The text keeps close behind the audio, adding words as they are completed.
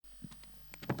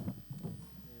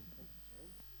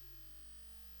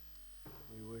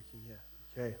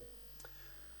Okay.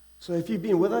 So if you've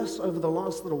been with us over the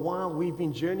last little while, we've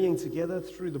been journeying together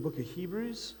through the book of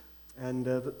Hebrews. And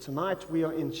tonight we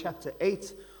are in chapter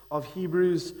 8 of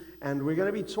Hebrews, and we're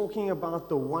going to be talking about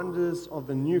the wonders of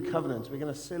the new covenant. We're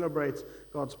going to celebrate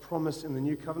God's promise in the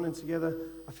new covenant together.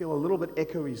 I feel a little bit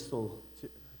echoey still, if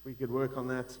we could work on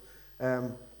that.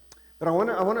 But I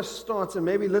want to start, and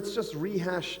maybe let's just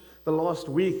rehash the last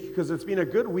week, because it's been a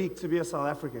good week to be a South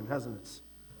African, hasn't it?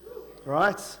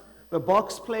 Right? The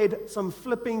Boks played some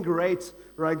flipping great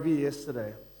rugby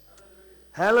yesterday.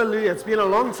 Hallelujah. It's been a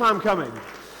long time coming.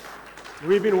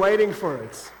 We've been waiting for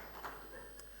it.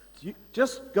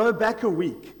 Just go back a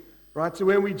week, right, to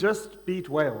when we just beat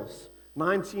Wales,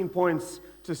 19 points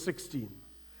to 16.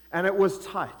 And it was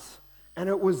tight, and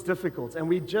it was difficult. And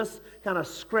we just kind of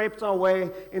scraped our way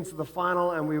into the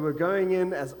final, and we were going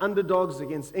in as underdogs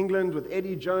against England with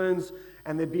Eddie Jones,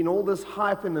 and there'd been all this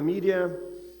hype in the media.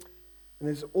 And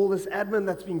there's all this admin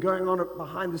that's been going on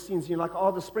behind the scenes. You're like,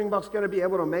 oh, the Springboks going to be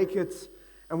able to make it.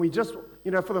 And we just,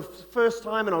 for the first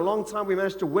time in a long time, we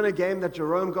managed to win a game that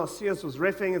Jerome Garcias was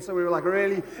reffing. And so we were like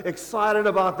really excited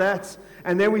about that.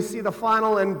 And then we see the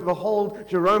final, and behold,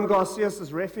 Jerome Garcias is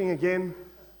reffing again.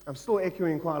 I'm still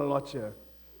echoing quite a lot here.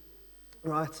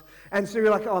 Right? And so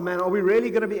you're like, oh man, are we really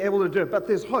going to be able to do it? But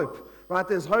there's hope. Right,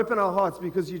 there's hope in our hearts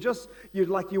because you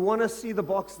want to see the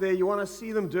Boks there, you want to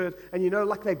see them do it, and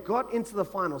like they got into the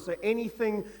final, so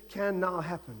anything can now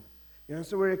happen.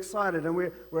 So we're excited and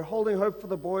we're holding hope for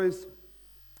the boys.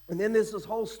 And then there's this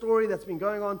whole story that's been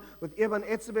going on with Evan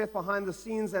Etzebeth behind the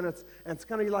scenes, and it's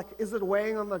kind of like, is it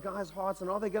weighing on the guys' hearts, and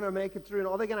are they going to make it through, and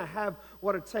are they going to have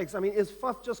what it takes? I mean, is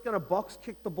Faf just going to box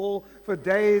kick the ball for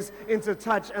days into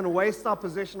touch and waste our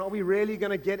possession? Are we really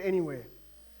going to get anywhere?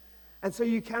 And so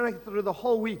you carry through the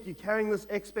whole week, you're carrying this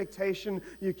expectation,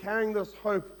 you're carrying this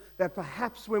hope that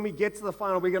perhaps when we get to the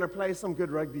final, we're going to play some good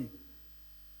rugby.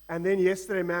 And then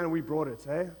yesterday, man, we brought it,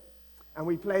 eh? And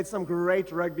we played some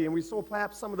great rugby, and we saw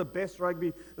perhaps some of the best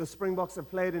rugby the Springboks have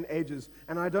played in ages.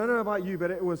 And I don't know about you, but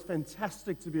it was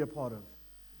fantastic to be a part of.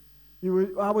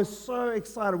 I was so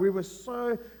excited. We were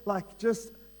so,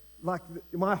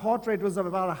 my heart rate was of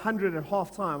about 100 at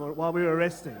halftime while we were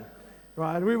resting.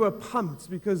 Right, we were pumped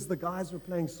because the guys were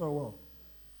playing so well.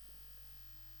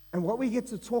 And what we get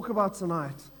to talk about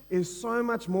tonight is so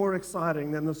much more exciting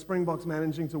than the Springboks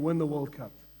managing to win the World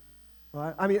Cup.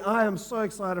 Right? I mean, I am so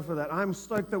excited for that. I'm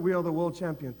stoked that we are the world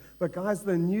champions. But guys,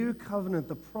 the new covenant,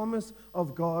 the promise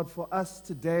of God for us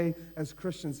today as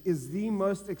Christians is the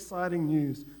most exciting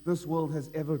news this world has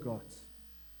ever got.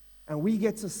 And we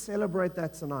get to celebrate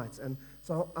that tonight. And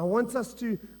so I want us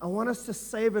to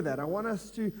savor that. I want us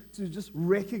to just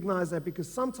recognize that, because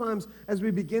sometimes as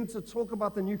we begin to talk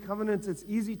about the new covenant, it's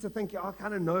easy to think, I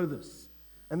kind of know this.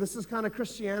 And this is kind of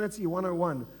Christianity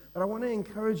 101. But I want to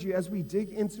encourage you as we dig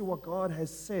into what God has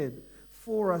said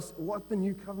for us, what the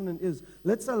new covenant is.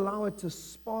 Let's allow it to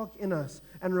spark in us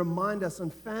and remind us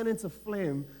and fan into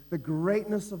flame the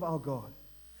greatness of our God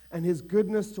and His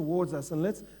goodness towards us. And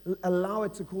let's allow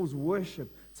it to cause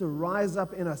worship to rise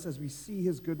up in us as we see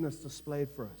His goodness displayed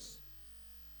for us.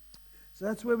 So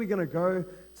that's where we're going to go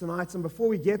tonight. And before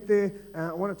we get there,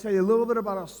 I want to tell you a little bit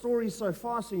about our story so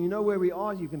far, so you know where we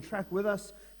are. You can track with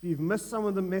us. If you've missed some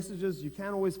of the messages, you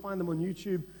can always find them on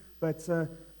YouTube. But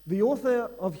the author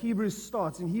of Hebrews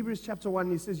starts in Hebrews chapter 1.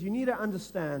 He says, you need to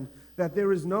understand that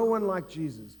there is no one like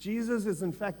Jesus. Jesus is,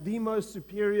 in fact, the most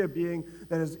superior being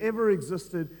that has ever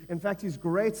existed. In fact, He's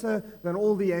greater than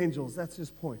all the angels. That's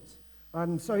his point.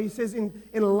 And so he says, in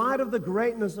light of the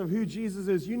greatness of who Jesus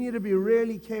is, you need to be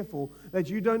really careful that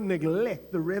you don't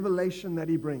neglect the revelation that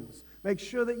He brings. Make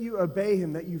sure that you obey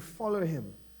Him, that you follow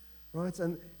Him. Right?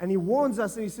 And he warns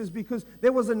us, and he says, because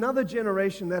there was another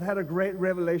generation that had a great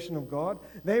revelation of God.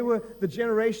 They were the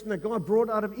generation that God brought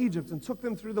out of Egypt and took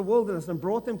them through the wilderness and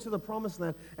brought them to the promised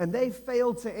land, and they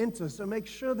failed to enter. So make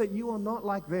sure that you are not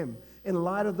like them in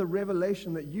light of the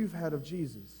revelation that you've had of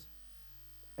Jesus.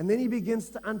 And then he begins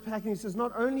to unpack, and he says,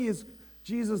 not only is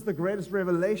Jesus the greatest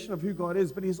revelation of who God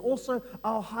is, but He's also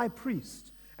our high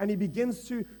priest. And he begins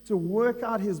to work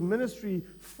out His ministry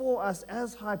for us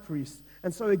as high priest.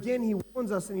 And so again, he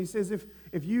warns us, and he says, if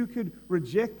you could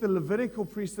reject the Levitical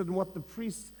priesthood and what the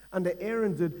priests under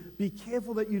Aaron did, be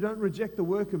careful that you don't reject the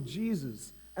work of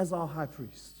Jesus as our high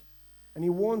priest. And he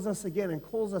warns us again and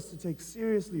calls us to take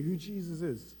seriously who Jesus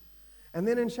is. And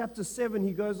then in chapter 7,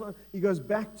 he goes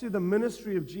back to the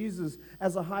ministry of Jesus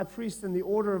as a high priest in the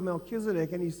order of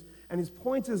Melchizedek, and his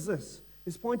point is this.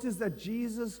 His point is that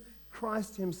Jesus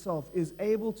Christ Himself is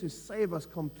able to save us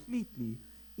completely,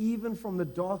 even from the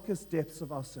darkest depths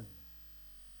of our sin.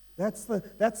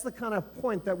 That's the kind of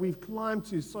point that we've climbed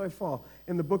to so far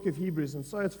in the book of Hebrews. And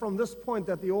so it's from this point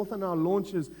that the author now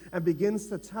launches and begins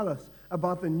to tell us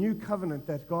about the new covenant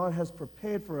that God has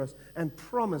prepared for us and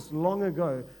promised long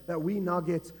ago that we now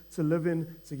get to live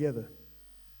in together.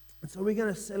 And so we're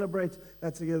going to celebrate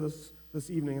that together this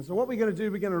evening. And so what we're going to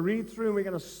do, we're going to read through and we're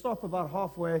going to stop about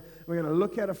halfway. We're going to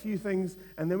look at a few things,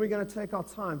 and then we're going to take our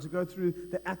time to go through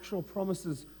the actual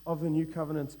promises of the new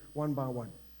covenant one by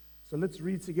one. So let's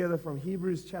read together from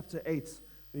Hebrews chapter 8.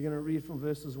 We're going to read from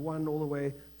verses 1 all the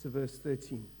way to verse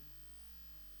 13.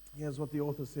 Here's what the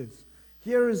author says.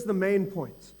 Here is the main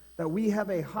point, that we have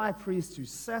a high priest who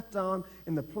sat down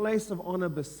in the place of honor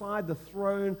beside the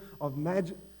throne of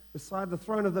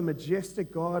the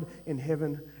majestic God in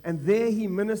heaven, and there he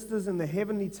ministers in the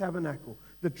heavenly tabernacle,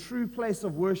 the true place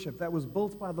of worship that was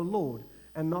built by the Lord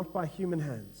and not by human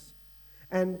hands.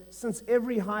 And since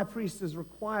every high priest is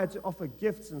required to offer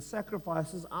gifts and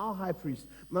sacrifices, our high priest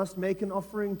must make an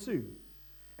offering too.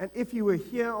 And if he were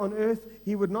here on earth,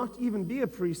 he would not even be a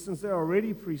priest, since there are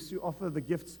already priests who offer the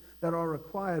gifts that are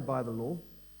required by the law.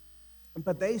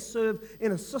 But they serve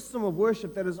in a system of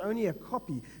worship that is only a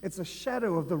copy. It's a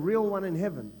shadow of the real one in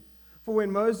heaven. For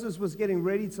when Moses was getting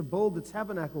ready to build the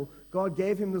tabernacle, God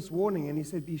gave him this warning, and he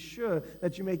said, "Be sure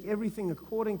that you make everything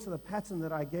according to the pattern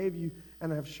that I gave you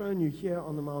and have shown you here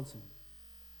on the mountain."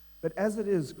 But as it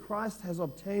is, Christ has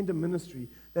obtained a ministry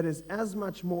that is as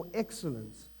much more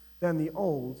excellent than the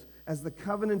old, as the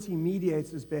covenant he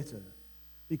mediates is better,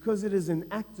 because it is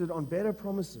enacted on better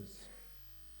promises.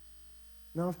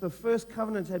 Now, if the first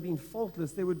covenant had been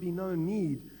faultless, there would be no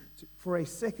need for a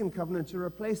second covenant to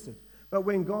replace it. But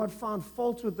when God found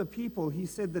fault with the people, he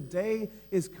said, "The day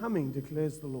is coming,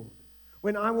 declares the Lord,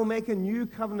 when I will make a new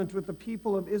covenant with the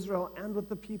people of Israel and with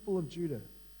the people of Judah.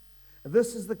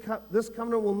 This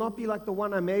covenant will not be like the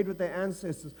one I made with their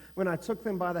ancestors when I took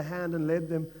them by the hand and led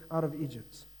them out of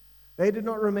Egypt. They did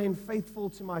not remain faithful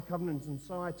to my covenant, and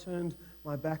so I turned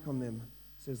my back on them,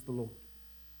 says the Lord."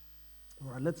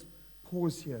 All right, let's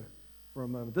pause here for a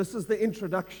moment. This is the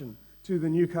introduction to the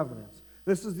new covenant.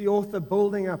 This is the author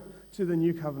building up to the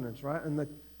new covenant, right? And the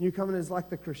new covenant is like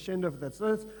the crescendo of that.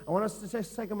 So I want us to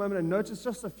just take a moment and notice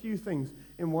just a few things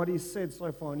in what he's said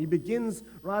so far. And he begins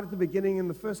right at the beginning in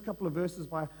the first couple of verses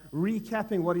by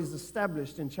recapping what he's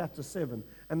established in chapter 7.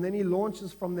 And then he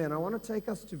launches from there. And I want to take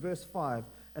us to verse 5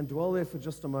 and dwell there for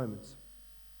just a moment.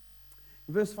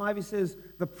 In verse 5 he says,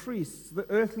 the priests, the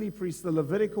earthly priests, the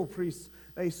Levitical priests,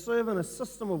 they serve in a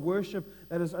system of worship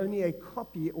that is only a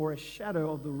copy or a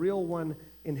shadow of the real one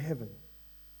in heaven.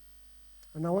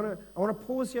 And I want to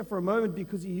pause here for a moment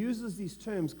because he uses these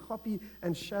terms, copy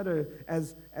and shadow,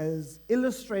 as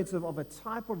illustrative of a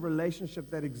type of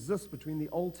relationship that exists between the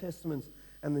Old Testament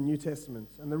and the New Testament.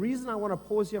 And the reason I want to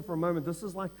pause here for a moment, this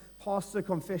is like pastor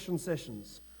confession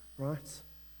sessions, right?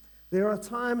 There are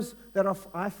times that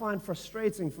I find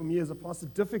frustrating for me as a pastor,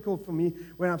 difficult for me,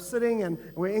 when I'm sitting and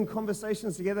we're in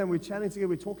conversations together and we're chatting together,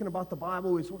 we're talking about the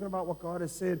Bible, we're talking about what God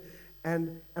has said,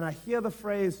 and I hear the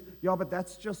phrase, "Yeah, but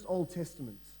that's just Old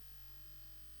Testament."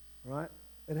 Right?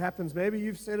 It happens. Maybe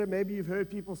you've said it, maybe you've heard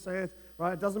people say it,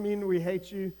 right? It doesn't mean we hate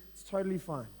you. It's totally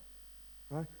fine.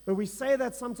 Right? But we say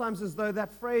that sometimes as though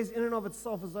that phrase in and of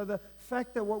itself, as though the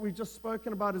fact that what we've just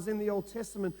spoken about is in the Old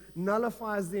Testament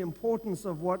nullifies the importance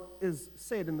of what is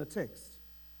said in the text.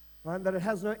 Right? That it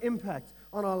has no impact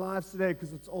on our lives today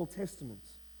because it's Old Testament.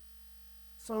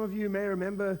 Some of you may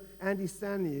remember Andy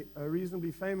Stanley, a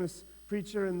reasonably famous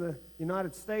preacher in the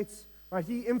United States. Right?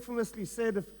 He infamously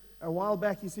said a while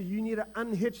back, he said, "You need to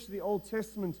unhitch the Old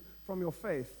Testament from your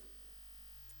faith."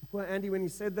 Poor Andy, when he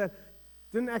said that,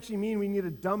 didn't actually mean we need to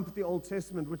dump the Old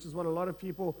Testament, which is what a lot of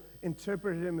people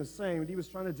interpreted him as saying. But he was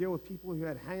trying to deal with people who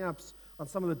had hang-ups on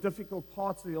some of the difficult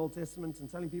parts of the Old Testament and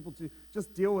telling people to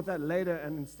just deal with that later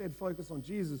and instead focus on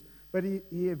Jesus. But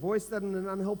he voiced that in an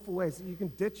unhelpful way. So you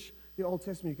can ditch the Old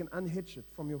Testament, you can unhitch it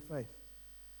from your faith.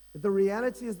 But the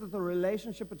reality is that the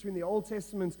relationship between the Old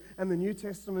Testament and the New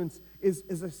Testament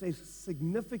is a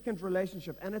significant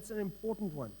relationship, and it's an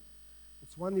important one.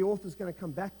 It's one the author's going to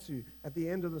come back to at the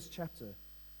end of this chapter.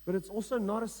 But it's also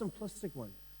not a simplistic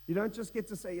one. You don't just get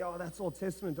to say, "Oh, that's Old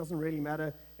Testament, it doesn't really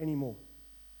matter anymore."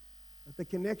 But the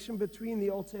connection between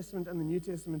the Old Testament and the New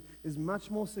Testament is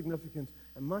much more significant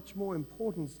and much more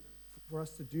important for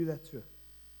us to do that too.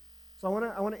 So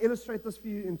I want to illustrate this for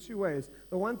you in two ways.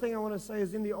 The one thing I want to say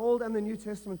is in the Old and the New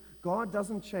Testament, God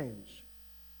doesn't change.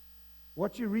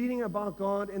 What you're reading about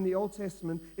God in the Old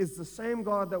Testament is the same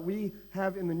God that we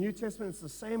have in the New Testament. It's the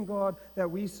same God that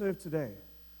we serve today.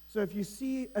 So if you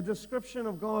see a description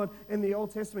of God in the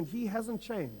Old Testament, he hasn't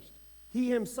changed. He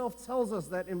himself tells us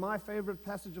that in my favorite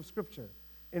passage of Scripture.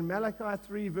 In Malachi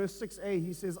 3, verse 6a,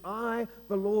 he says, I,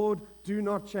 the Lord, do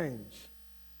not change.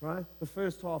 Right? The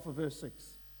first half of verse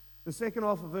 6. The second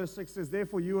half of verse 6 says,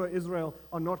 therefore you, O Israel,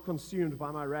 are not consumed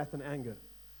by my wrath and anger.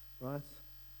 Right?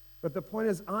 But the point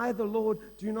is, I, the Lord,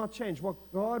 do not change.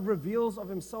 What God reveals of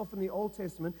himself in the Old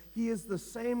Testament, he is the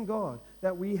same God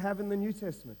that we have in the New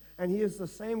Testament. And he is the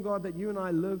same God that you and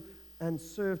I live and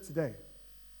serve today.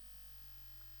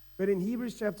 But in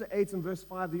Hebrews chapter 8 and verse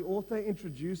 5, the author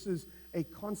introduces a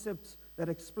concept that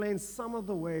explains some of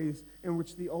the ways in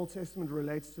which the Old Testament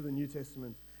relates to the New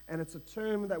Testament. And it's a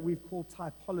term that we've called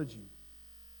typology.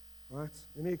 Right?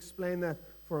 Let me explain that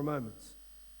for a moment.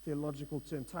 Theological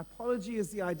term. Typology is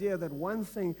the idea that one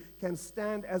thing can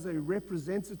stand as a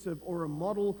representative or a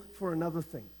model for another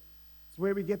thing. It's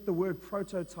where we get the word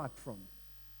prototype from.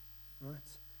 Right?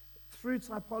 Through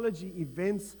typology,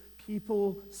 events,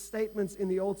 people, statements in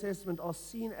the Old Testament are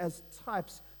seen as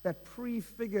types that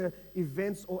prefigure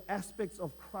events or aspects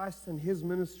of Christ and his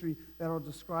ministry that are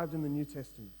described in the New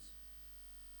Testament.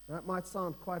 That might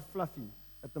sound quite fluffy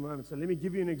at the moment, so let me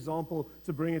give you an example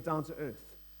to bring it down to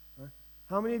earth.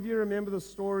 How many of you remember the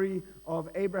story of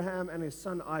Abraham and his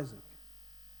son Isaac?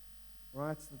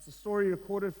 Right? It's a story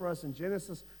recorded for us in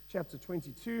Genesis chapter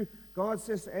 22. God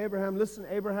says to Abraham, listen,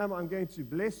 Abraham, I'm going to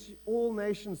bless all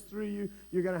nations through you.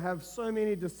 You're going to have so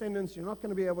many descendants, you're not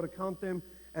going to be able to count them.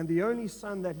 And the only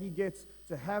son that he gets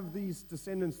to have these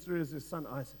descendants through is his son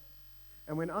Isaac.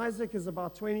 And when Isaac is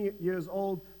about 20 years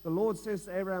old, the Lord says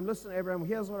to Abraham, listen, Abraham,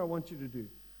 here's what I want you to do.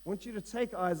 I want you to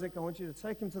take Isaac, I want you to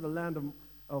take him to the land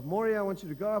of Moriah. I want you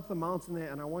to go up the mountain there,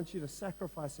 and I want you to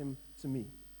sacrifice him to me.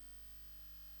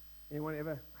 Anyone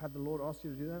ever had the Lord ask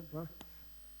you to do that? Right?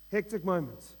 Hectic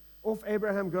moment. Off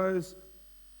Abraham goes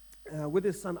with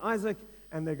his son Isaac,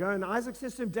 and they go, and Isaac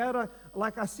says to him, Dad,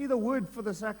 I see the wood for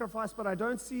the sacrifice, but I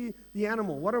don't see the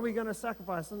animal. What are we going to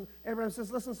sacrifice? And Abraham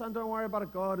says, listen, son, don't worry about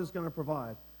it. God is going to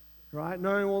provide. Right?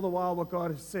 Knowing all the while what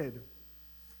God has said.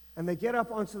 And they get up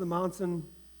onto the mountain,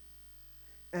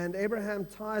 and Abraham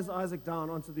ties Isaac down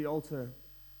onto the altar,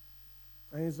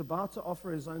 and he's about to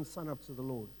offer his own son up to the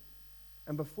Lord.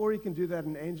 And before he can do that,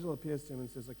 an angel appears to him and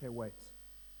says, okay, wait.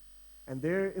 And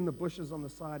there in the bushes on the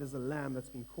side is a lamb that's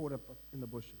been caught up in the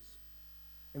bushes.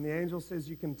 And the angel says,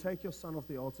 you can take your son off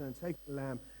the altar and take the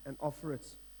lamb and offer it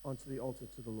onto the altar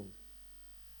to the Lord.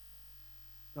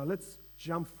 Now let's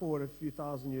jump forward a few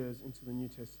thousand years into the New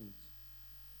Testament.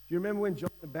 Do you remember when John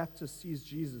the Baptist sees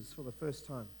Jesus for the first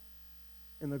time?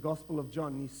 In the Gospel of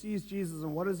John, he sees Jesus,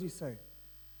 and what does he say?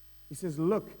 He says,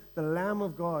 look, the Lamb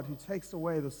of God who takes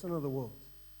away the sin of the world.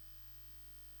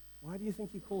 Why do you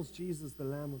think he calls Jesus the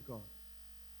Lamb of God?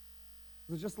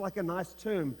 It was just like a nice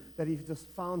term that he just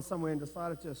found somewhere and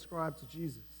decided to ascribe to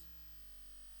Jesus.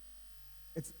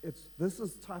 This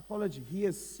is typology. He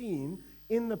has seen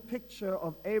in the picture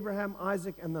of Abraham,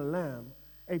 Isaac, and the Lamb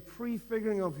a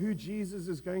prefiguring of who Jesus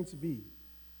is going to be.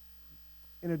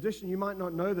 In addition, you might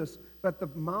not know this, but the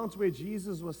mount where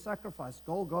Jesus was sacrificed,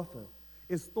 Golgotha,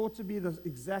 is thought to be the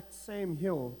exact same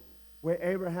hill where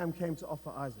Abraham came to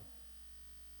offer Isaac.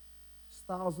 It's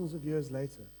thousands of years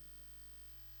later.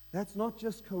 That's not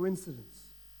just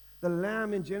coincidence. The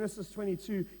lamb in Genesis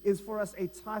 22 is for us a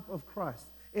type of Christ.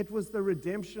 It was the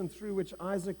redemption through which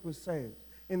Isaac was saved.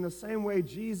 In the same way,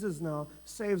 Jesus now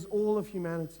saves all of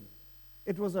humanity.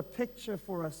 It was a picture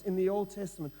for us in the Old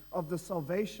Testament of the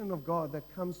salvation of God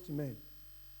that comes to men.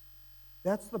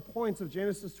 That's the point of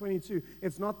Genesis 22.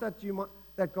 It's not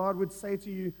that God would say to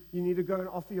you, you need to go and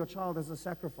offer your child as a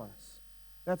sacrifice.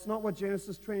 That's not what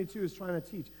Genesis 22 is trying to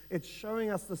teach. It's showing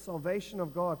us the salvation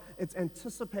of God. It's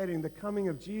anticipating the coming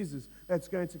of Jesus that's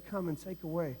going to come and take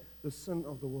away the sin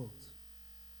of the world.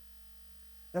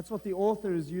 That's what the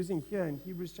author is using here in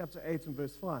Hebrews chapter 8 and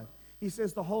verse 5. He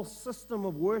says the whole system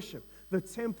of worship, the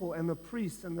temple and the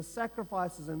priests and the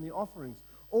sacrifices and the offerings,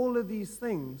 all of these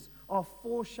things are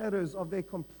foreshadows of their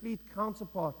complete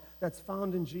counterpart that's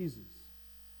found in Jesus.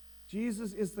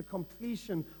 Jesus is the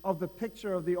completion of the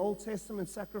picture of the Old Testament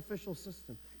sacrificial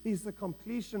system. He's the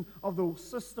completion of the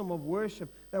system of worship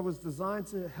that was designed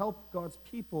to help God's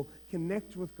people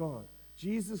connect with God.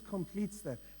 Jesus completes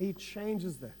that. He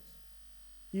changes that.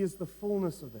 He is the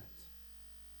fullness of that.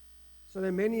 So there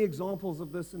are many examples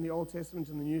of this in the Old Testament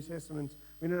and the New Testament.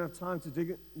 We don't have time to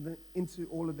dig into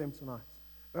all of them tonight.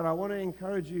 But I want to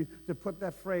encourage you to put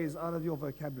that phrase out of your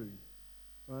vocabulary.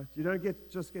 Right? You don't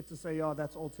just get to say, yeah,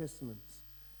 that's Old Testament.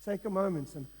 Take a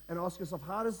moment and ask yourself,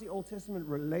 how does the Old Testament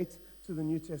relate to the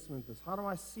New Testament? How do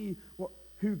I see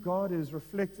who God is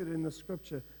reflected in the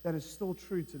Scripture that is still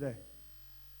true today?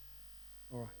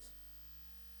 All right.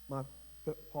 My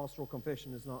pastoral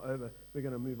confession is now over. We're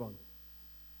going to move on.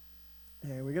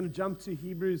 And we're going to jump to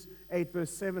Hebrews 8,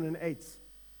 verse 7 and 8,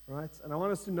 right? And I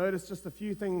want us to notice just a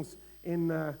few things in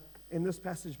this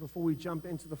passage before we jump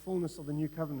into the fullness of the new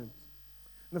covenant.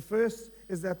 And the first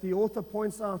is that the author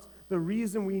points out the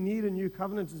reason we need a new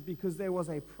covenant is because there was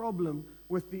a problem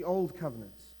with the old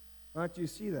covenant, right? Do you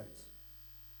see that?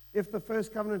 If the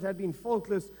first covenant had been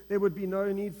faultless, there would be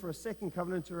no need for a second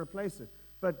covenant to replace it.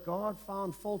 But God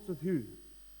found fault with who?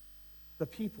 The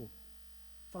people.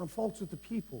 Found fault with the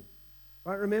people.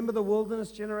 Right? Remember the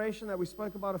wilderness generation that we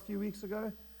spoke about a few weeks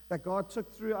ago? That God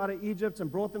took through out of Egypt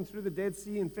and brought them through the Dead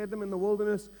Sea and fed them in the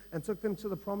wilderness and took them to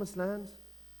the promised land?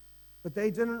 But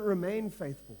they didn't remain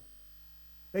faithful.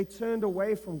 They turned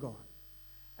away from God.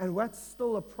 And that's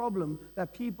still a problem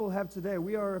that people have today.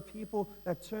 We are a people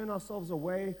that turn ourselves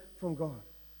away from God.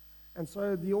 And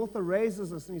so the author raises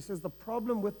this and he says the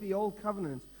problem with the old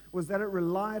covenant was that it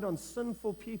relied on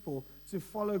sinful people to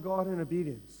follow God in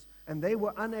obedience. And they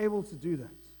were unable to do that.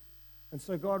 And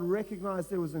so God recognized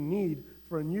there was a need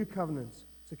for a new covenant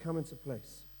to come into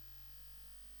place.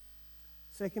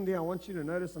 Secondly, I want you to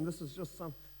notice, and this is just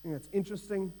something that's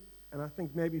interesting, and I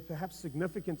think maybe perhaps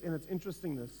significant in its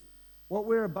interestingness, what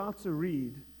we're about to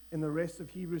read in the rest of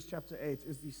Hebrews chapter 8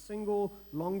 is the single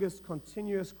longest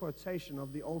continuous quotation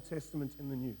of the Old Testament in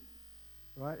the New.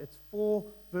 Right? It's 4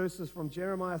 verses from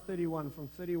Jeremiah 31, from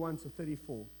 31 to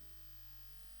 34.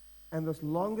 And this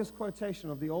longest quotation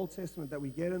of the Old Testament that we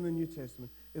get in the New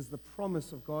Testament is the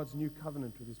promise of God's new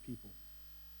covenant with his people.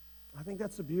 I think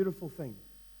that's a beautiful thing.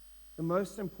 The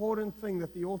most important thing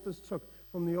that the authors took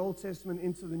from the Old Testament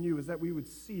into the New is that we would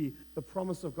see the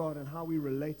promise of God and how we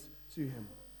relate to him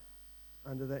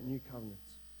under that new covenant.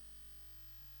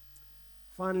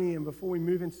 Finally, and before we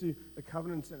move into the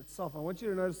covenant in itself, I want you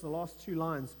to notice the last 2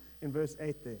 lines in verse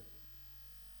 8 there.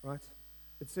 Right?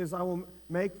 It says, I will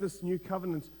make this new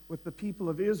covenant with the people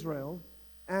of Israel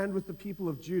and with the people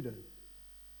of Judah.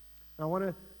 Now,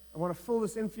 I want to fill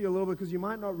this in for you a little bit because you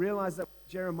might not realize that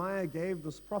Jeremiah gave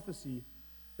this prophecy.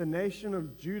 The nation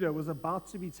of Judah was about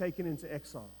to be taken into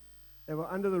exile. They were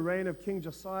under the reign of King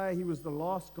Josiah. He was the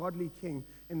last godly king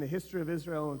in the history of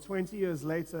Israel. And 20 years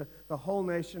later, the whole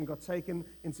nation got taken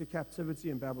into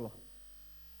captivity in Babylon.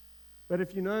 But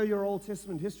if you know your Old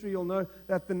Testament history, you'll know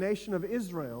that the nation of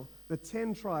Israel, the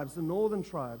 10 tribes, the northern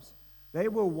tribes, they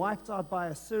were wiped out by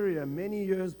Assyria many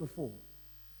years before.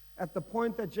 At the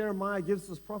point that Jeremiah gives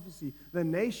this prophecy, the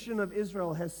nation of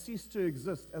Israel has ceased to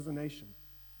exist as a nation.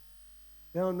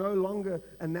 They are no longer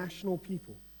a national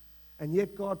people. And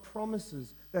yet God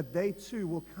promises that they too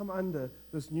will come under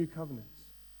this new covenant.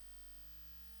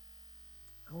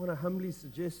 I want to humbly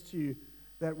suggest to you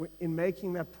that in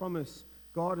making that promise,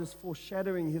 God is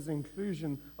foreshadowing his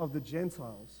inclusion of the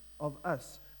Gentiles, of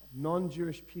us,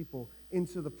 non-Jewish people,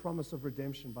 into the promise of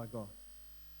redemption by God.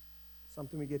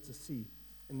 Something we get to see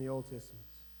in the Old Testament.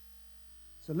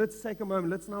 So let's take a moment.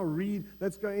 Let's now read.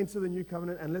 Let's go into the new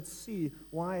covenant and let's see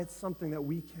why it's something that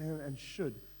we can and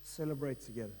should celebrate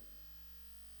together.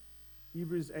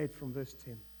 Hebrews 8 from verse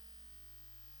 10.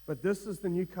 But this is the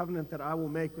new covenant that I will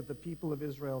make with the people of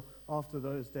Israel after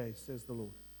those days, says the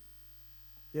Lord.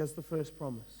 Here's the first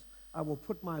promise. I will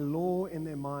put my law in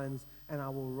their minds and I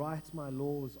will write my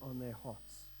laws on their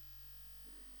hearts.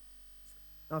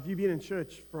 Now, if you've been in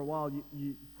church for a while,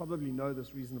 you probably know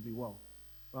this reasonably well,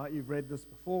 right? You've read this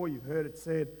before, you've heard it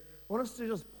said. I want us to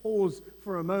just pause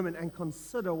for a moment and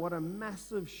consider what a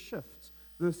massive shift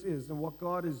this is and what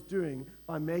God is doing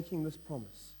by making this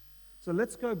promise. So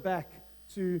let's go back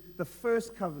to the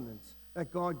first covenant that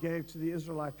God gave to the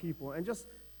Israelite people and just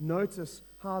notice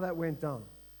how that went down.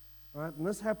 All right? And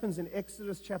this happens in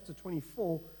Exodus chapter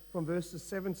 24 from verses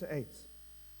 7 to 8.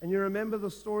 And you remember the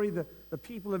story, the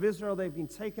people of Israel, they've been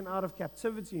taken out of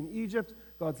captivity in Egypt.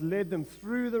 God's led them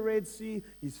through the Red Sea.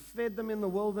 He's fed them in the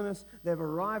wilderness. They've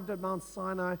arrived at Mount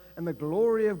Sinai, and the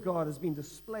glory of God has been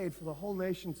displayed for the whole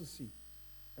nation to see.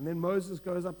 And then Moses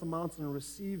goes up the mountain and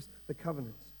receives the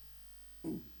covenant.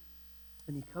 And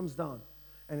he comes down.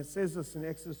 And it says this in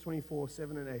Exodus 24,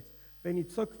 7 and 8. Then he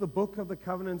took the book of the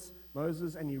covenants,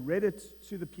 Moses, and he read it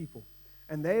to the people.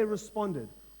 And they responded,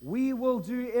 we will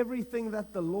do everything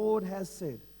that the Lord has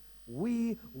said.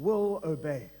 We will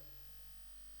obey.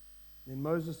 Then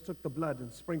Moses took the blood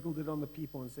and sprinkled it on the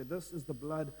people and said, this is the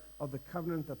blood of the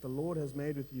covenant that the Lord has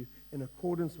made with you in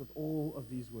accordance with all of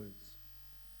these words.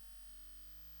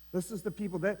 This is the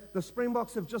people that the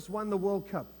Springboks have just won the World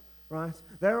Cup. Right?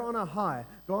 They're on a high.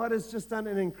 God has just done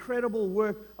an incredible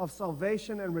work of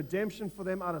salvation and redemption for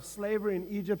them out of slavery in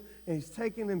Egypt, and he's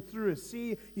taken them through a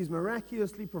sea. He's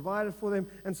miraculously provided for them.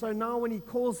 And so now when he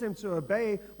calls them to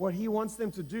obey what he wants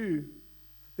them to do,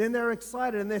 then they're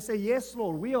excited and they say, yes,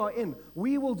 Lord, we are in.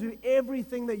 We will do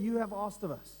everything that you have asked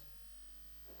of us.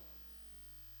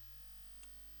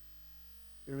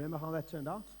 You remember how that turned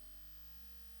out?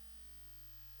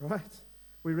 Right?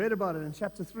 We read about it in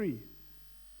chapter 3.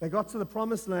 They got to the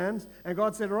promised land, and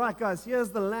God said, all right, guys, here's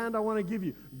the land I want to give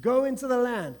you. Go into the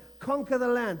land, conquer the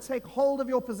land, take hold of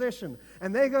your possession.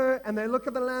 And they go, and they look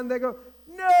at the land, they go,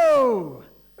 no,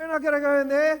 we're not going to go in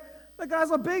there. The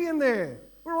guys are big in there.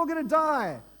 We're all going to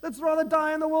die. Let's rather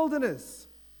die in the wilderness.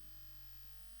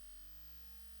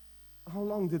 How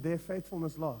long did their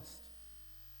faithfulness last?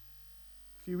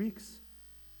 A few weeks?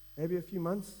 Maybe a few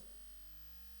months?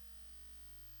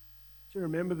 Do you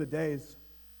remember the days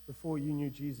before you knew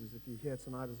Jesus, if you're here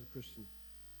tonight as a Christian?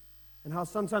 And how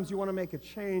sometimes you want to make a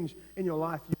change in your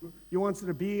life. You wanted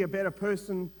to be a better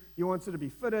person. You wanted to be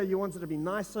fitter. You wanted to be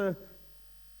nicer.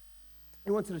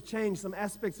 You wanted to change some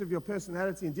aspects of your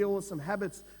personality and deal with some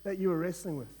habits that you were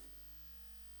wrestling with.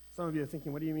 Some of you are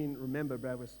thinking, what do you mean, remember,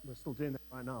 Brad? We're still doing that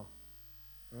right now.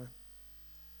 Right?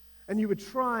 And you would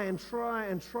try and try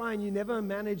and try, and you never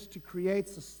managed to create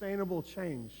sustainable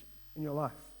change in your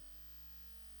life.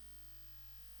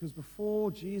 Because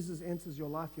before Jesus enters your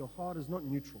life, your heart is not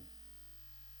neutral.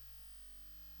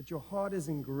 But your heart is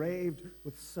engraved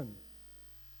with sin.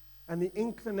 And the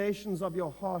inclinations of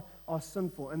your heart are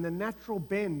sinful. And the natural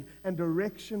bend and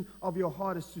direction of your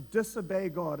heart is to disobey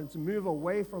God and to move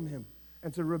away from Him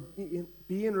and to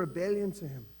be in rebellion to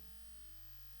Him.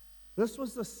 This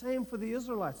was the same for the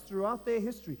Israelites throughout their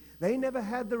history. They never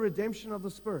had the redemption of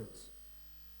the spirits.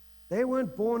 They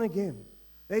weren't born again.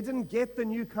 They didn't get the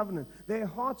new covenant. Their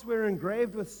hearts were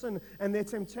engraved with sin, and their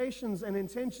temptations and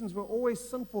intentions were always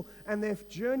sinful, and their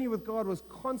journey with God was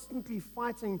constantly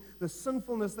fighting the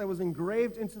sinfulness that was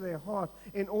engraved into their heart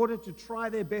in order to try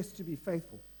their best to be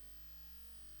faithful.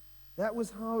 That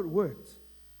was how it worked.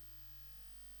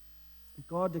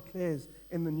 God declares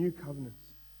in the new covenant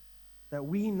that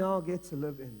we now get to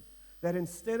live in, that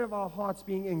instead of our hearts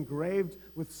being engraved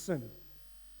with sin,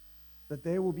 that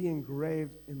they will be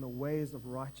engraved in the ways of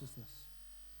righteousness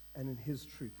and in His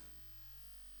truth.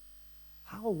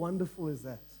 How wonderful is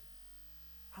that?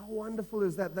 How wonderful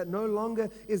is that? That no longer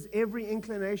is every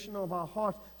inclination of our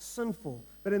heart sinful,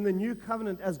 but in the new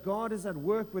covenant, as God is at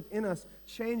work within us,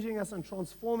 changing us and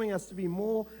transforming us to be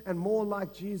more and more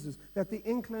like Jesus, that the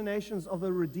inclinations of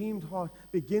the redeemed heart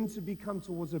begin to become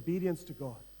towards obedience to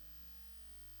God.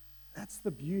 That's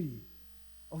the beauty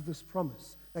of this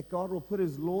promise, that God will put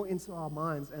His law into our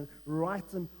minds and write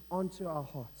them onto our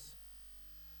hearts.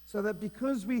 So that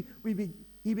because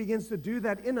He begins to do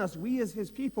that in us, we as His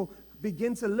people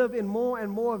begin to live in more and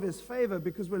more of His favor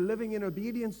because we're living in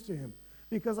obedience to Him.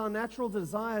 Because our natural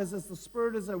desires, as the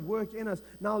Spirit is at work in us,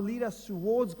 now lead us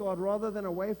towards God rather than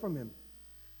away from Him.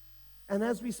 And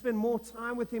as we spend more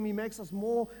time with Him, He makes us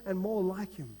more and more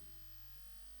like Him.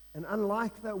 And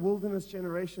unlike that wilderness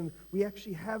generation, we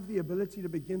actually have the ability to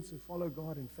begin to follow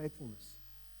God in faithfulness.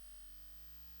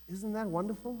 Isn't that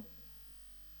wonderful?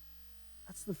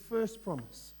 That's the first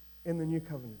promise in the new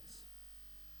covenants.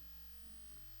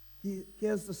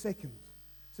 Here's the second.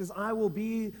 It says, I will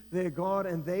be their God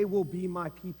and they will be my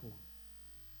people.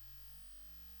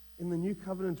 In the new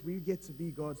covenant, we get to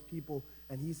be God's people,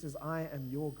 and He says, I am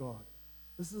your God.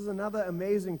 This is another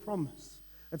amazing promise.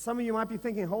 And some of you might be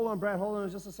thinking, hold on, Brad, hold on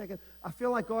just a second. I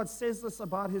feel like God says this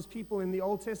about His people in the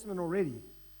Old Testament already,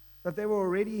 that they were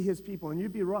already His people, and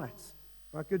you'd be right.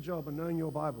 Right, good job on knowing your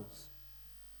Bibles.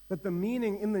 But the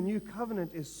meaning in the new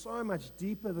covenant is so much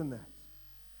deeper than that.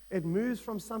 It moves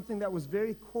from something that was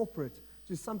very corporate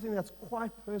to something that's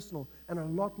quite personal and a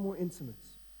lot more intimate.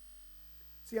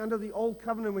 See, under the old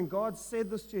covenant, when God said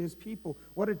this to His people,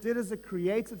 what it did is it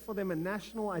created for them a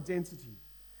national identity.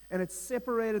 And it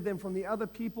separated them from the other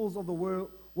peoples of the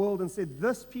world and said,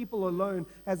 this people alone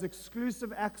has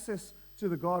exclusive access to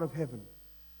the God of heaven.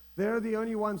 They're the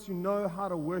only ones who know how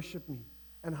to worship me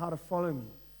and how to follow me.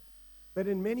 But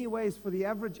in many ways, for the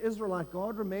average Israelite,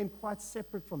 God remained quite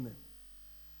separate from them.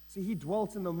 See, He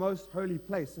dwelt in the most holy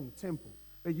place in the temple,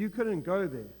 but you couldn't go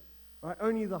there. Right?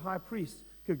 Only the high priest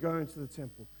could go into the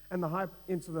temple and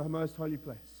into the most holy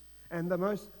place. And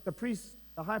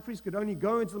the high priest could only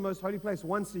go into the most holy place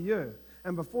once a year.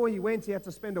 And before he went, he had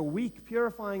to spend a week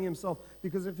purifying himself,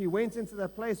 because if he went into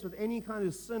that place with any kind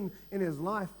of sin in his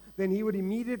life, then he would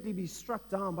immediately be struck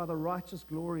down by the righteous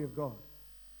glory of God.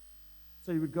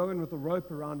 So he would go in with a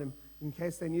rope around him in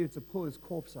case they needed to pull his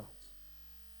corpse out.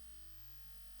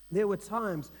 There were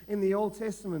times in the Old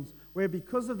Testament where,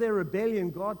 because of their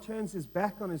rebellion, God turns His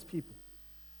back on His people.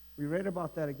 We read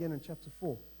about that again in chapter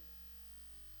 4.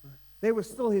 They were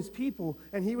still his people,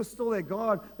 and he was still their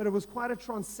God, but it was quite a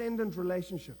transcendent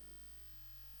relationship.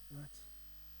 Right?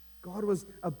 God was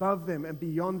above them and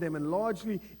beyond them and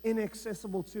largely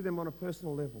inaccessible to them on a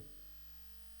personal level.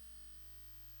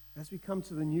 As we come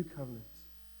to the new covenant,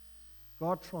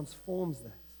 God transforms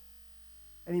that.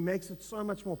 And he makes it so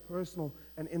much more personal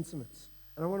and intimate.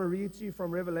 And I want to read to you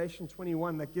from Revelation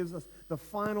 21 that gives us the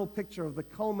final picture of the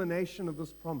culmination of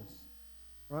this promise.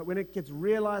 Right? When it gets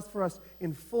realized for us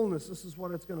in fullness, this is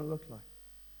what it's going to look like.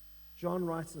 John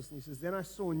writes this, and he says, "Then I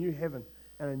saw a new heaven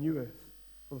and a new earth.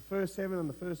 For the first heaven and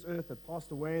the first earth had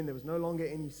passed away, and there was no longer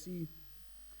any sea.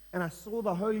 And I saw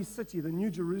the holy city, the new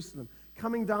Jerusalem,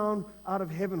 coming down out of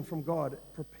heaven from God,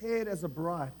 prepared as a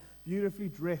bride, beautifully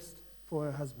dressed for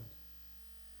her husband.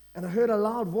 And I heard a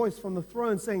loud voice from the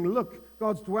throne saying, 'Look,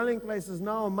 God's dwelling place is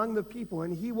now among the people,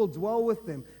 and he will dwell with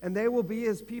them, and they will be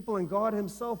his people, and God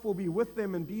himself will be with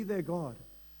them and be their God.'"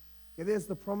 Okay, there's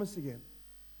the promise again.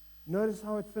 Notice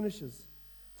how it finishes.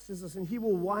 It says this, "And he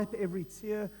will wipe every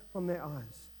tear from their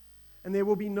eyes. And there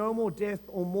will be no more death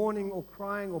or mourning or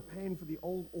crying or pain, for the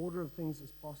old order of things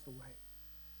has passed away."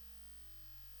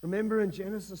 Remember in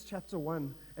Genesis chapter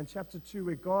 1 and chapter 2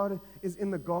 where God is in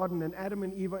the garden and Adam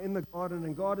and Eve are in the garden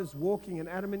and God is walking and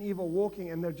Adam and Eve are walking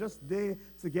and they're just there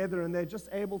together and they're just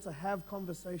able to have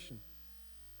conversation.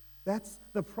 That's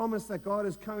the promise that God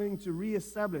is coming to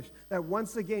reestablish, that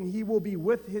once again he will be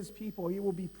with his people, he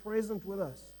will be present with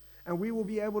us, and we will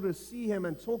be able to see him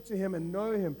and talk to him and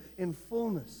know him in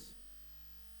fullness.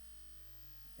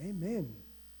 Amen.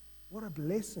 What a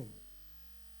blessing.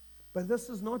 But this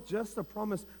is not just a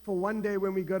promise for one day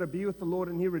when we go to be with the Lord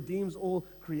and he redeems all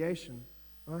creation.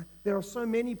 Right? There are so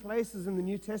many places in the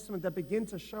New Testament that begin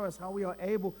to show us how we are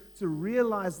able to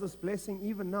realize this blessing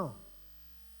even now.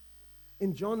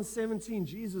 In John 17,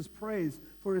 Jesus prays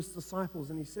for his disciples,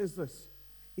 and he says this.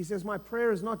 He says, "My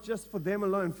prayer is not just for them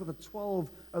alone, for the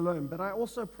 12 alone, but I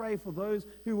also pray for those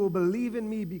who will believe in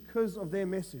me because of their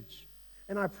message.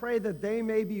 And I pray that they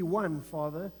may be one,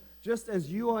 Father, just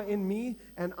as you are in me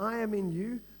and I am in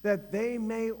you, that they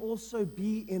may also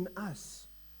be in us."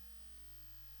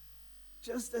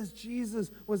 Just as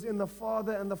Jesus was in the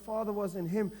Father and the Father was in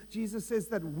him, Jesus says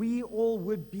that we all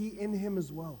would be in him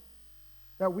as well.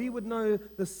 That we would know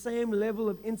the same level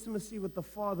of intimacy with the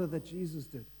Father that Jesus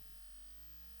did.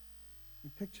 You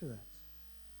picture that.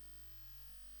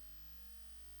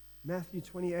 Matthew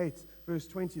 28, verse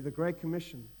 20, the Great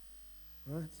Commission.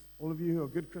 Right? All of you who are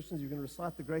good Christians, you can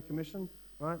recite the Great Commission.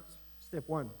 Right? Step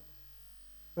 1.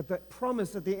 But the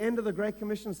promise at the end of the Great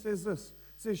Commission says this.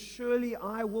 It says, "Surely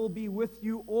I will be with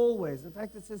you always." In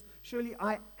fact, it says, "Surely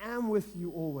I am with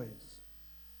you always,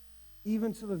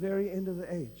 even to the very end of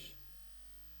the age."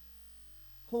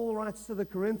 Paul writes to the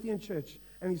Corinthian church,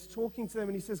 and he's talking to them,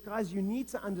 and he says, "Guys, you need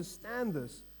to understand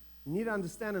this. You need to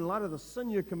understand in light of the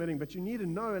sin you're committing, but you need to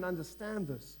know and understand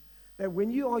this, that when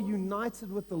you are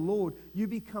united with the Lord, you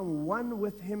become one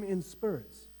with him in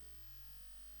spirit."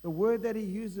 The word that he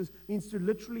uses means to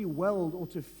literally weld or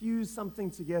to fuse something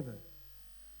together.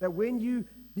 That when you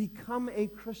become a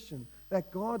Christian,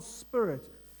 that God's Spirit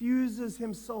fuses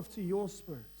himself to your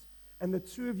spirit, and the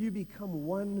two of you become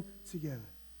one together.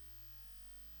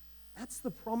 That's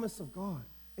the promise of God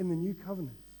in the new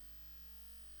covenant.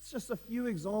 It's just a few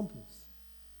examples.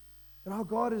 That our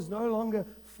God is no longer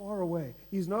far away.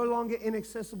 He's no longer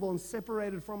inaccessible and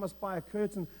separated from us by a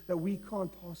curtain that we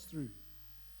can't pass through.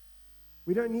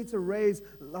 We don't need to raise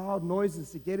loud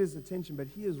noises to get his attention, but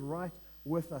he is right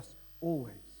with us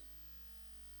always.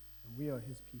 And we are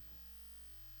his people.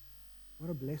 What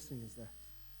a blessing is that.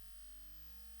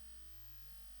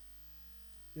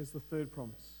 Here's the third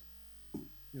promise.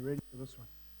 You ready for this one?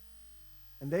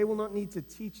 "And they will not need to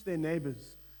teach their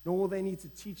neighbors, nor will they need to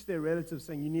teach their relatives,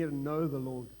 saying, 'You need to know the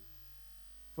Lord.'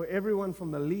 For everyone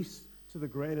from the least to the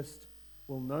greatest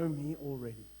will know me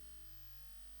already."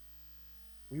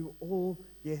 We will all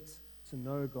get to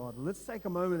know God. Let's take a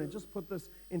moment and just put this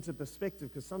into perspective,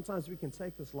 because sometimes we can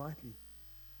take this lightly.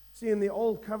 See, in the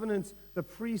Old Covenant, the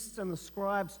priests and the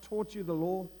scribes taught you the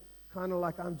law, kind of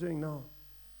like I'm doing now.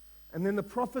 And then the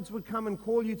prophets would come and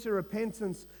call you to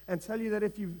repentance and tell you that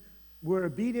if you were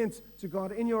obedient to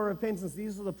God in your repentance,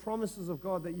 these are the promises of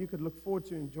God that you could look forward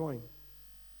to enjoying.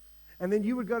 And then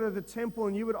you would go to the temple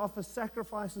and you would offer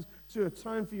sacrifices to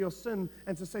atone for your sin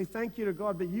and to say thank you to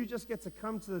God, but you just get to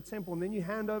come to the temple and then you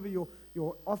hand over your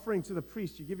offering to the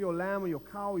priest. You give your lamb or your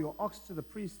cow or your ox to the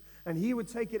priest, and he would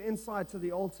take it inside to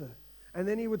the altar. And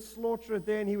then he would slaughter it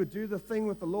there, and he would do the thing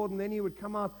with the Lord, and then he would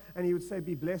come out and he would say,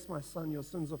 "Be blessed, my son, your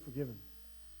sins are forgiven."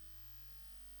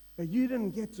 But you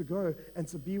didn't get to go and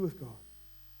to be with God.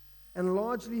 And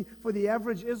largely for the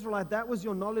average Israelite, that was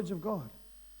your knowledge of God.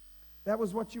 That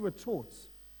was what you were taught.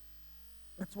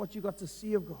 That's what you got to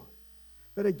see of God.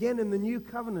 But again, in the new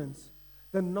covenant,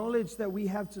 the knowledge that we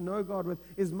have to know God with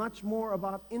is much more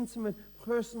about intimate,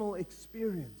 personal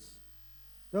experience.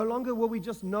 No longer will we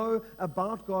just know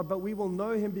about God, but we will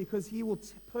know Him because He will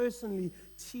personally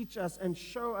teach us and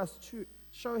show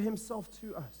Himself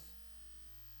to us.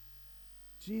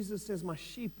 Jesus says, "My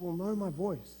sheep will know my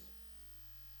voice."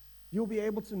 You'll be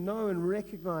able to know and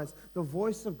recognize the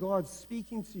voice of God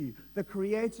speaking to you. The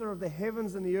creator of the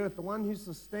heavens and the earth, the one who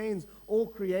sustains all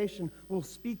creation, will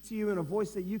speak to you in a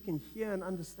voice that you can hear and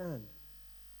understand.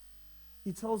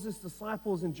 He tells his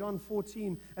disciples in John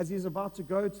 14, as he's about to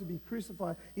go to be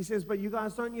crucified, he says, "But you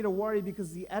guys don't need to worry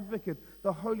because the advocate,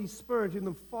 the Holy Spirit, whom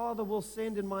the Father will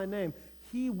send in my name,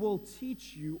 He will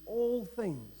teach you all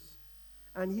things,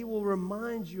 and He will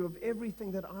remind you of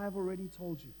everything that I have already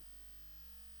told you."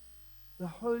 The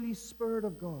Holy Spirit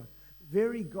of God,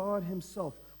 very God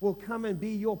Himself, will come and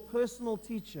be your personal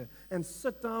teacher and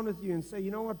sit down with you and say,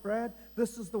 "You know what, Brad?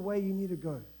 This is the way you need to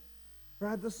go.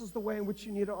 Brad, this is the way in which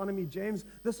you need to honor me. James,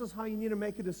 this is how you need to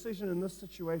make a decision in this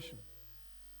situation."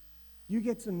 You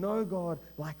get to know God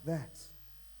like that.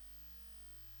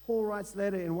 Paul writes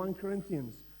later in 1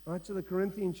 Corinthians, right, to the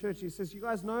Corinthian church. He says, "You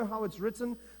guys know how it's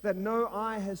written that no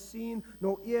eye has seen,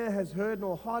 nor ear has heard,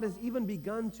 nor heart has even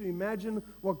begun to imagine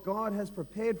what God has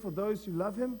prepared for those who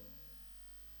love Him?"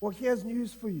 Well, here's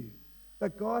news for you,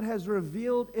 that God has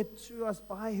revealed it to us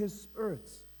by His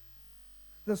Spirit.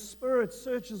 The Spirit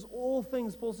searches all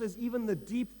things, Paul says, even the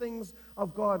deep things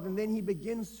of God, and then He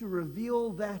begins to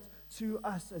reveal that to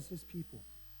us as His people.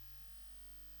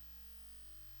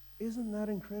 Isn't that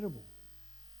incredible?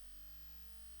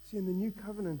 See, in the new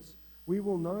covenant, we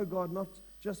will know God not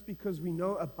just because we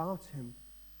know about Him,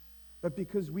 but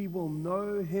because we will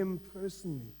know Him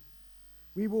personally.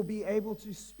 We will be able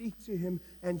to speak to Him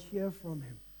and hear from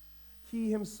Him.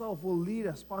 He Himself will lead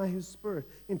us by His Spirit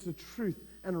into truth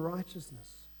and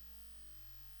righteousness.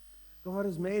 God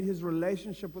has made His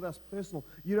relationship with us personal.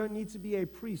 You don't need to be a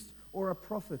priest or a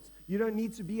prophet. You don't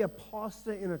need to be a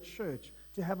pastor in a church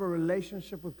to have a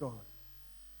relationship with God.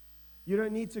 You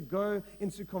don't need to go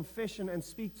into confession and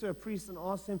speak to a priest and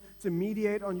ask him to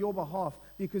mediate on your behalf,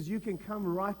 because you can come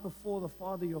right before the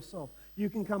Father yourself. You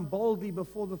can come boldly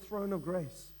before the throne of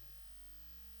grace.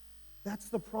 That's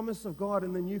the promise of God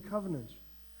in the new covenant.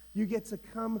 You get to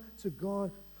come to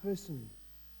God personally.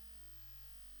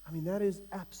 I mean, that is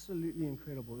absolutely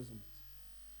incredible, isn't it?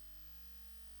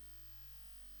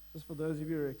 Just for those of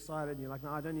you who are excited and you're like, "No,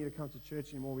 I don't need to come to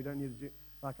church anymore. We don't need to do,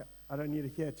 I don't need to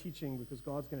hear teaching because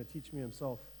God's going to teach me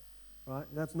Himself." Right?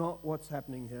 That's not what's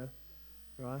happening here.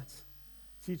 Right?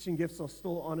 Teaching gifts are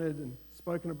still honored and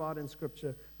spoken about in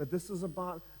Scripture, but this is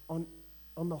about, on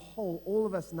the whole, all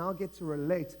of us now get to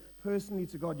relate personally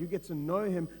to God. You get to know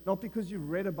Him, not because you've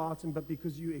read about Him, but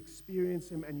because you experience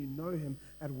Him and you know Him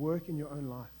at work in your own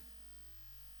life.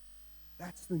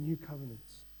 That's the new covenant.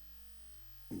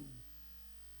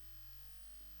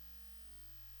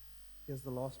 Here's the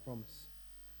last promise.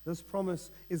 This promise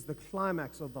is the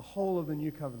climax of the whole of the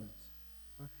new covenant.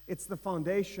 It's the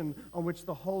foundation on which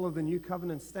the whole of the new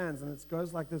covenant stands. And it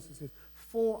goes like this. It says,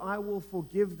 "For I will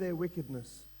forgive their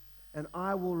wickedness, and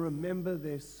I will remember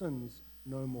their sins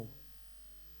no more."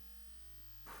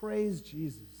 Praise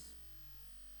Jesus.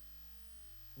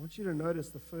 I want you to notice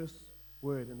the first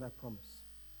word in that promise.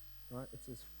 Right? It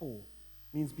says "for."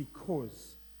 It means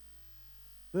because.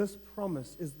 This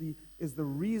promise is the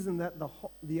reason that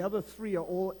the other three are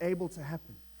all able to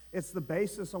happen. It's the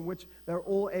basis on which they're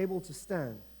all able to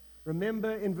stand.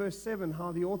 Remember in verse 7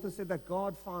 how the author said that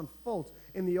God found fault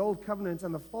in the old covenant,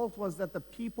 and the fault was that the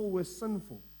people were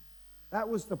sinful. That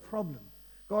was the problem.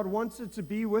 God wanted to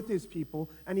be with His people,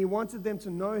 and He wanted them to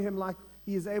know Him like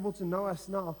He is able to know us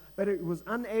now, but it was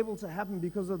unable to happen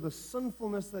because of the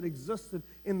sinfulness that existed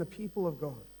in the people of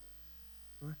God.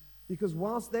 Right? Because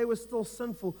whilst they were still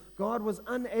sinful, God was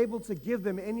unable to give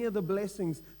them any of the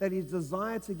blessings that He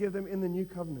desired to give them in the new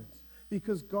covenant.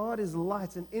 Because God is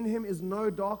light, and in Him is no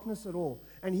darkness at all.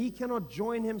 And He cannot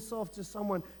join Himself to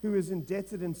someone who is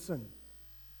indebted in sin.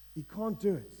 He can't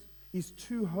do it. He's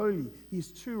too holy.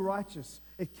 He's too righteous.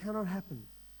 It cannot happen.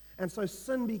 And so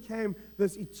sin became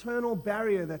this eternal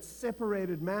barrier that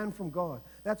separated man from God.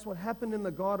 That's what happened in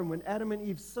the garden when Adam and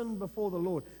Eve sinned before the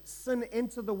Lord. Sin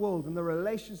entered the world, and the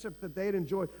relationship that they'd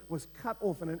enjoyed was cut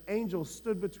off, and an angel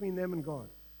stood between them and God.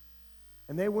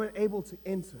 And they weren't able to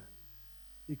enter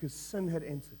because sin had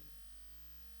entered.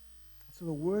 So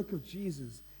the work of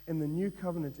Jesus in the new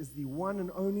covenant is the one and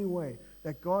only way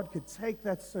that God could take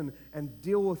that sin and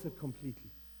deal with it completely.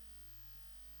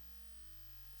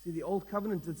 See, the Old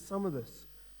Covenant did some of this,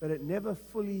 but it never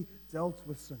fully dealt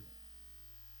with sin.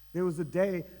 There was a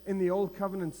day in the Old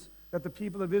Covenant that the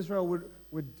people of Israel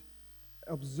would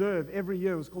observe every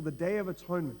year. It was called the Day of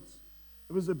Atonement.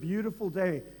 It was a beautiful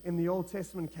day in the Old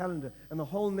Testament calendar, and the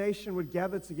whole nation would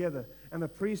gather together, and the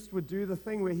priest would do the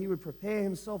thing where he would prepare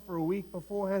himself for a week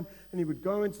beforehand, and he would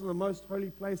go into the most holy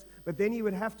place, but then he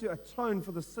would have to atone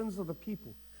for the sins of the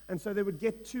people. And so they would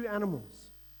get 2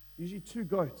 animals, usually 2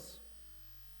 goats,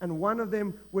 and one of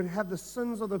them would have the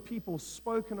sins of the people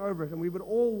spoken over it, and we would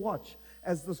all watch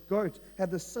as this goat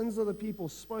had the sins of the people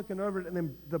spoken over it, and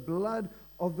then the blood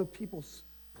of the people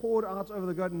poured out over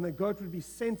the goat, and the goat would be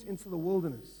sent into the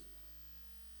wilderness.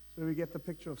 So we get the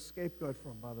picture of scapegoat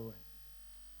from, by the way.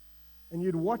 And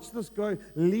you'd watch this goat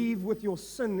leave with your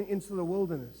sin into the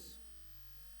wilderness.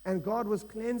 And God was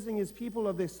cleansing his people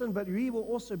of their sin, but we were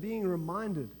also being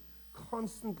reminded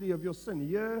constantly of your sin.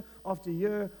 Year after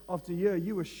year after year,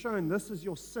 you were shown this is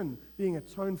your sin being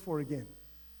atoned for again.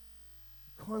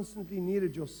 You constantly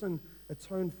needed your sin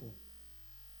atoned for.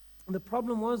 And the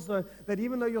problem was, though, that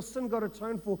even though your sin got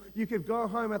atoned for, you could go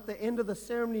home at the end of the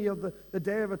ceremony of the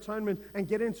Day of Atonement and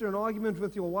get into an argument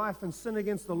with your wife and sin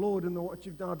against the Lord in what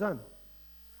you've now done.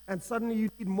 And suddenly you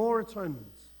need more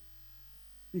atonement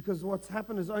because what's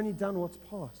happened has only done what's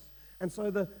past. And so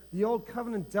the Old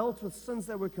Covenant dealt with sins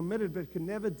that were committed, but could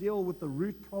never deal with the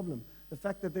root problem, the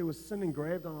fact that there was sin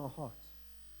engraved on our hearts.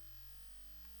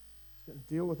 It's going to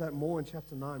deal with that more in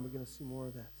chapter 9. We're going to see more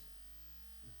of that.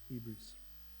 Hebrews.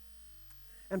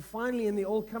 And finally, in the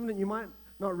Old Covenant, you might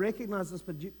not recognize this,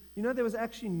 but you know there was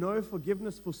actually no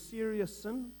forgiveness for serious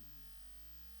sin.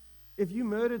 If you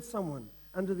murdered someone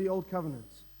under the Old Covenant,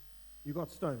 you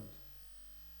got stoned.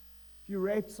 If you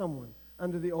raped someone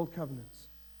under the Old Covenant,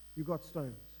 you got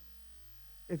stoned.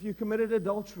 If you committed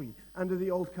adultery under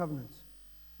the Old Covenant,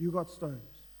 you got stoned.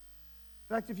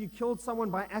 In fact, if you killed someone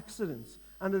by accident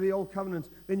under the Old Covenant,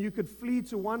 then you could flee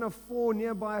to one of 4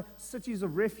 nearby cities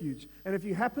of refuge. And if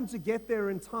you happened to get there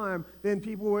in time, then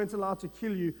people weren't allowed to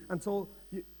kill you until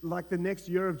like the next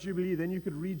year of Jubilee. Then you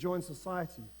could rejoin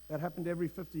society. That happened every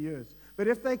 50 years. But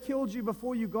if they killed you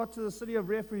before you got to the city of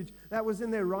refuge, that was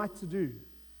in their right to do.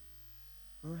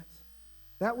 All right?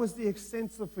 That was the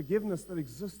extent of forgiveness that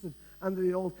existed under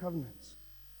the Old Covenant.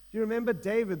 Do you remember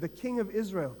David, the king of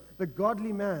Israel, the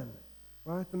godly man,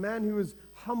 right? The man who was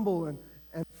humble and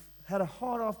had a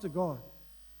heart after God.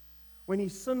 When he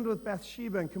sinned with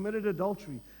Bathsheba and committed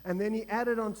adultery, and then he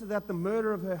added onto that the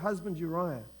murder of her husband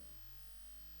Uriah.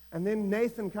 And then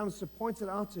Nathan comes to point it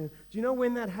out to him. Do you know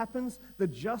when that happens? The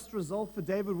just result for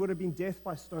David would have been death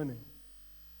by stoning.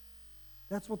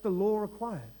 That's what the law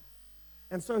required.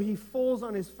 And so he falls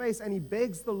on his face and he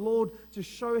begs the Lord to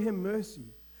show him mercy.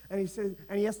 And he says,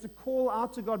 and he has to call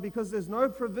out to God because there's no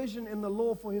provision in the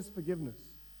law for his forgiveness.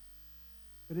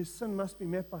 But his sin must be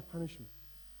met by punishment.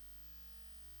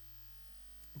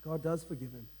 God does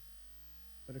forgive him,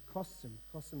 but it costs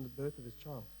him the birth of his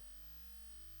child.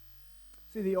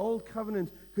 See, the Old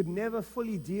Covenant could never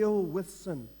fully deal with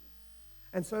sin,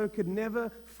 and so it could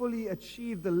never fully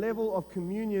achieve the level of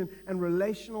communion and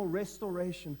relational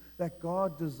restoration that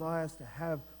God desires to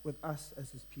have with us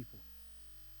as his people.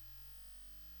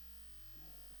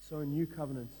 So a new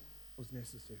covenant was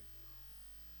necessary.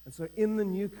 And so in the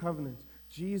new covenant,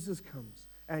 Jesus comes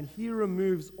and he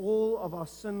removes all of our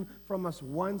sin from us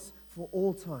once for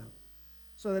all time,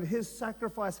 so that his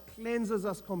sacrifice cleanses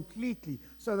us completely,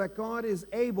 so that God is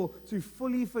able to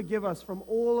fully forgive us from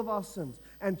all of our sins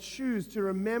and choose to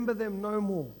remember them no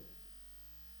more.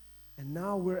 And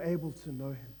now we're able to know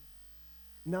him.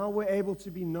 Now we're able to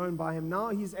be known by him. Now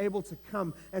he's able to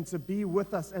come and to be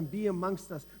with us and be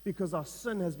amongst us because our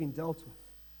sin has been dealt with.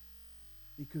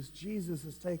 Because Jesus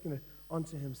has taken it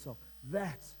onto himself.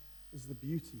 That is the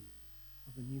beauty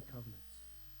of the new covenant.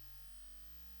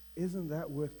 Isn't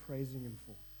that worth praising him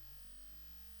for?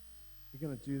 We're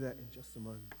going to do that in just a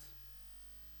moment.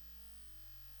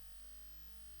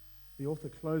 The author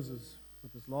closes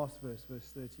with this last verse,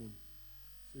 verse 13.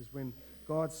 It says, when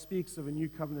God speaks of a new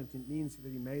covenant, it means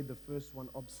that he made the first one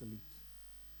obsolete.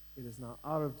 It is now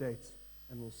out of date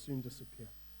and will soon disappear.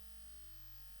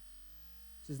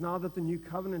 It says, now that the new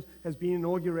covenant has been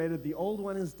inaugurated, the old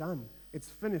one is done. It's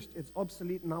finished. It's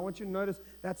obsolete. And I want you to notice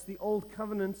that's the Old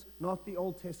Covenant, not the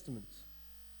Old Testament.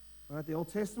 All right? The Old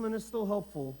Testament is still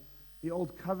helpful. The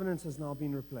Old Covenant has now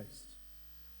been replaced.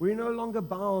 We're no longer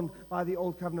bound by the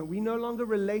Old Covenant. We no longer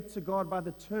relate to God by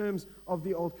the terms of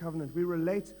the Old Covenant. We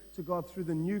relate to God through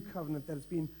the new covenant that has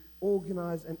been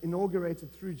organized and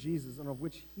inaugurated through Jesus, and of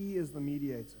which he is the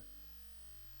mediator.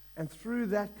 And through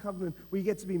that covenant, we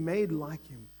get to be made like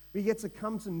him. We get to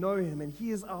come to know him, and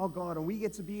he is our God, and we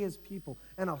get to be his people,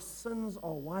 and our sins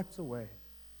are wiped away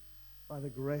by the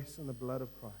grace and the blood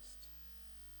of Christ.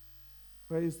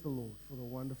 Praise the Lord for the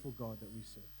wonderful God that we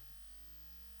serve.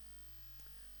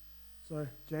 So,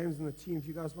 James and the team, if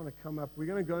you guys want to come up, we're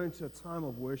going to go into a time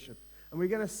of worship, and we're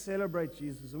going to celebrate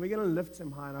Jesus, and we're going to lift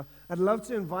him high. And I'd love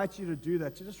to invite you to do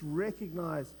that, to just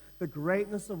recognize the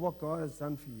greatness of what God has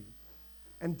done for you.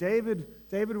 And David,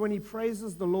 when he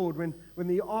praises the Lord, when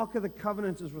the Ark of the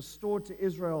Covenant is restored to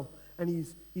Israel, and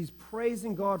he's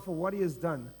praising God for what he has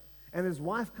done, and his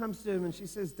wife comes to him and she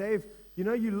says, Dave, you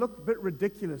know, you look a bit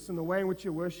ridiculous in the way in which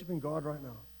you're worshiping God right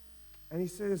now. And he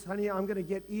says, honey, I'm going to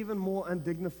get even more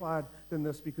undignified than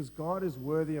this because God is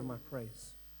worthy of my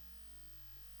praise.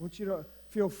 I want you to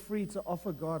feel free to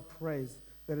offer God praise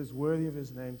that is worthy of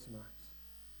his name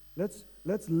tonight.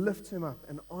 Let's lift him up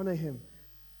and honor him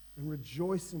and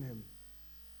rejoice in him.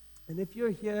 And if you're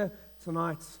here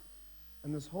tonight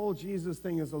and this whole Jesus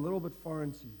thing is a little bit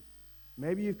foreign to you,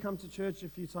 maybe you've come to church a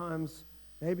few times,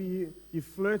 maybe you've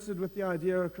flirted with the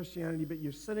idea of Christianity, but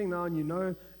you're sitting now and you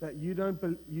know that you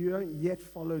don't yet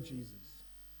follow Jesus.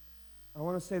 I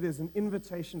want to say there's an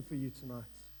invitation for you tonight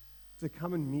to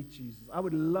come and meet Jesus. I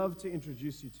would love to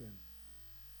introduce you to him.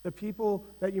 The people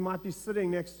that you might be sitting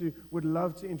next to would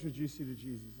love to introduce you to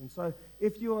Jesus. And so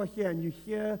if you are here and you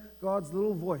hear God's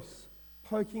little voice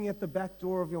poking at the back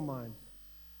door of your mind,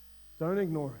 don't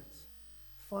ignore it.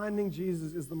 Finding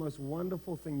Jesus is the most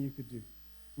wonderful thing you could do.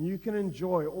 And you can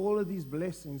enjoy all of these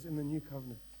blessings in the new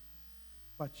covenant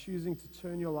by choosing to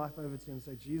turn your life over to him and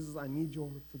say, Jesus, I need your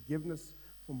forgiveness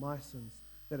for my sins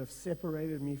that have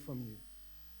separated me from you.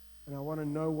 And I want to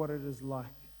know what it is like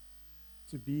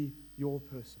to be your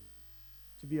person,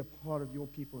 to be a part of your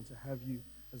people, and to have you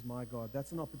as my God.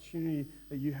 That's an opportunity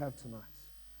that you have tonight.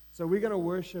 So we're going to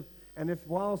worship, and if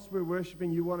whilst we're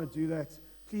worshiping you want to do that,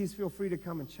 please feel free to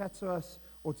come and chat to us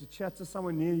or to chat to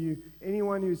someone near you.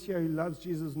 Anyone who's here who loves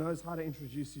Jesus knows how to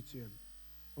introduce you to him.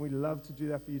 And we'd love to do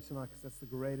that for you tonight because that's the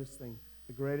greatest thing,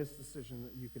 the greatest decision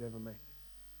that you could ever make.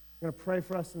 I'm going to pray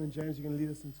for us, and then James, you're going to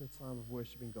lead us into a time of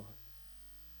worshiping God.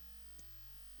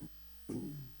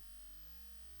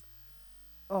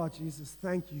 Oh, Jesus,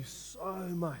 thank you so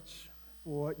much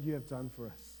for what you have done for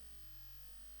us.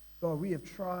 God, we have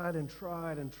tried and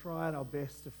tried and tried our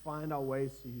best to find our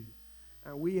ways to you,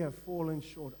 and we have fallen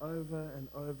short over and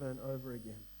over and over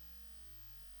again.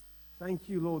 Thank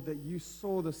you, Lord, that you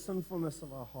saw the sinfulness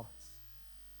of our hearts,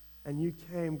 and you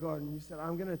came, God, and you said,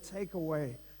 I'm going to take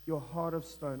away your heart of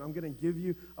stone. I'm going to give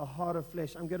you a heart of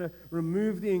flesh. I'm going to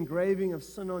remove the engraving of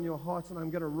sin on your heart, and I'm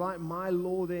going to write my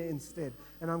law there instead.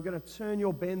 And I'm going to turn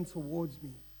your bend towards me.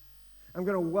 I'm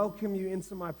going to welcome you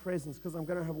into my presence because I'm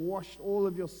going to have washed all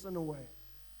of your sin away.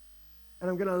 And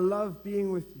I'm going to love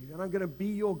being with you. And I'm going to be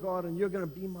your God, and you're going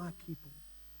to be my people.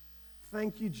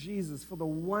 Thank you, Jesus, for the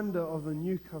wonder of the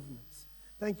new covenants.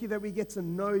 Thank you that we get to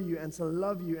know you and to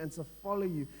love you and to follow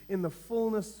you in the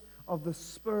fullness of the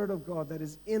Spirit of God that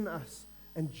is in us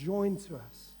and joined to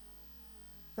us.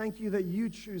 Thank you that you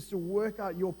choose to work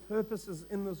out your purposes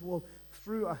in this world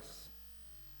through us.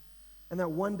 And that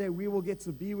one day we will get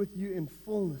to be with you in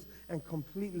fullness and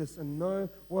completeness and know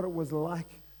what it was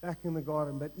like back in the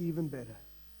garden, but even better.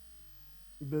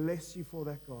 We bless you for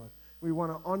that, God. We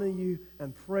want to honor you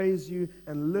and praise you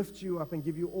and lift you up and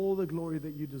give you all the glory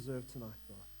that you deserve tonight,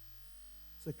 God.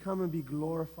 So come and be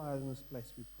glorified in this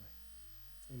place, we pray.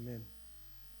 Amen.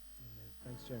 Amen.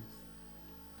 Thanks, James.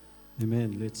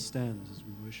 Amen. Let's stand as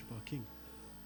we worship our King.